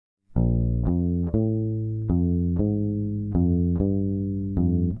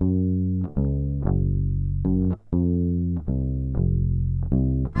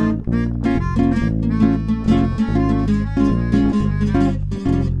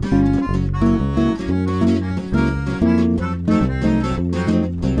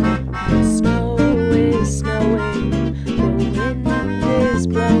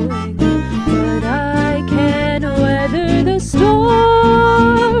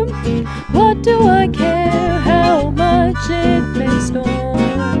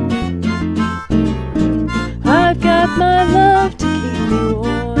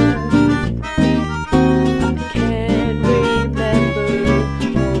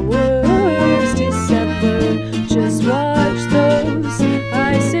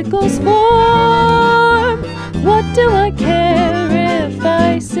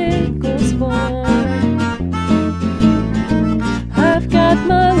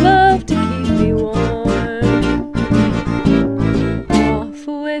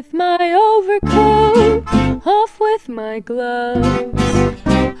gloves.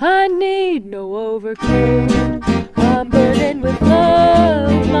 I need no overcoat. I'm burning with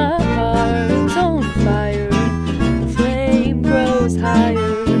love. My heart's on fire. The flame grows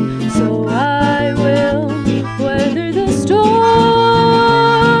higher. So I will weather the storm.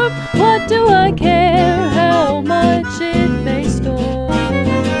 What do I care how much it may storm?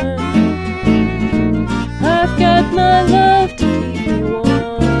 I've got my love to keep me warm.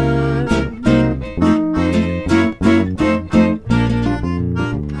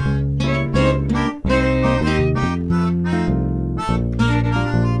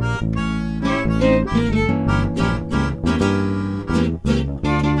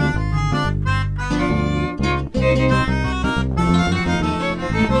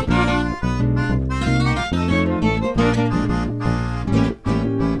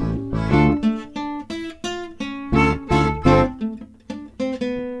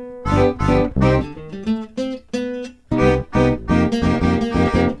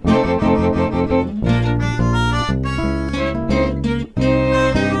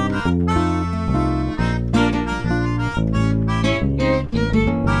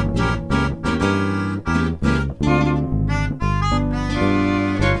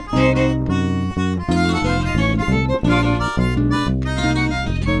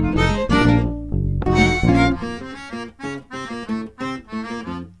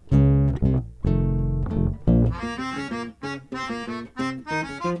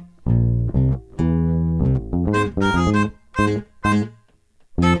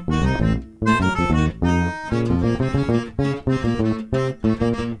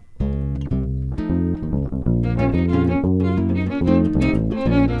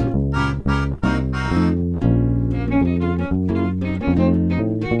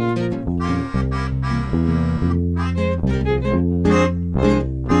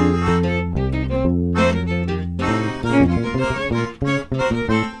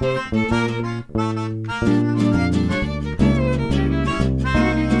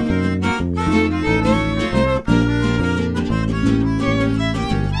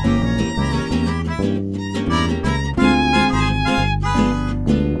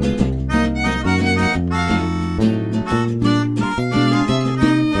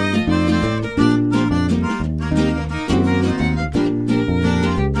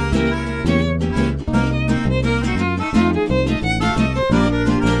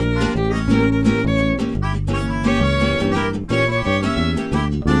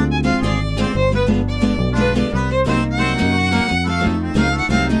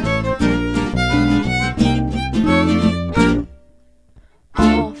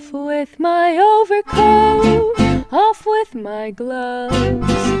 My gloves,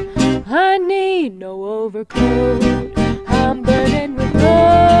 I need no overcoat. I'm burning with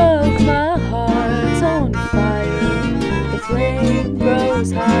love. My heart's on fire. The flame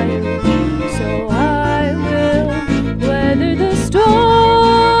grows higher.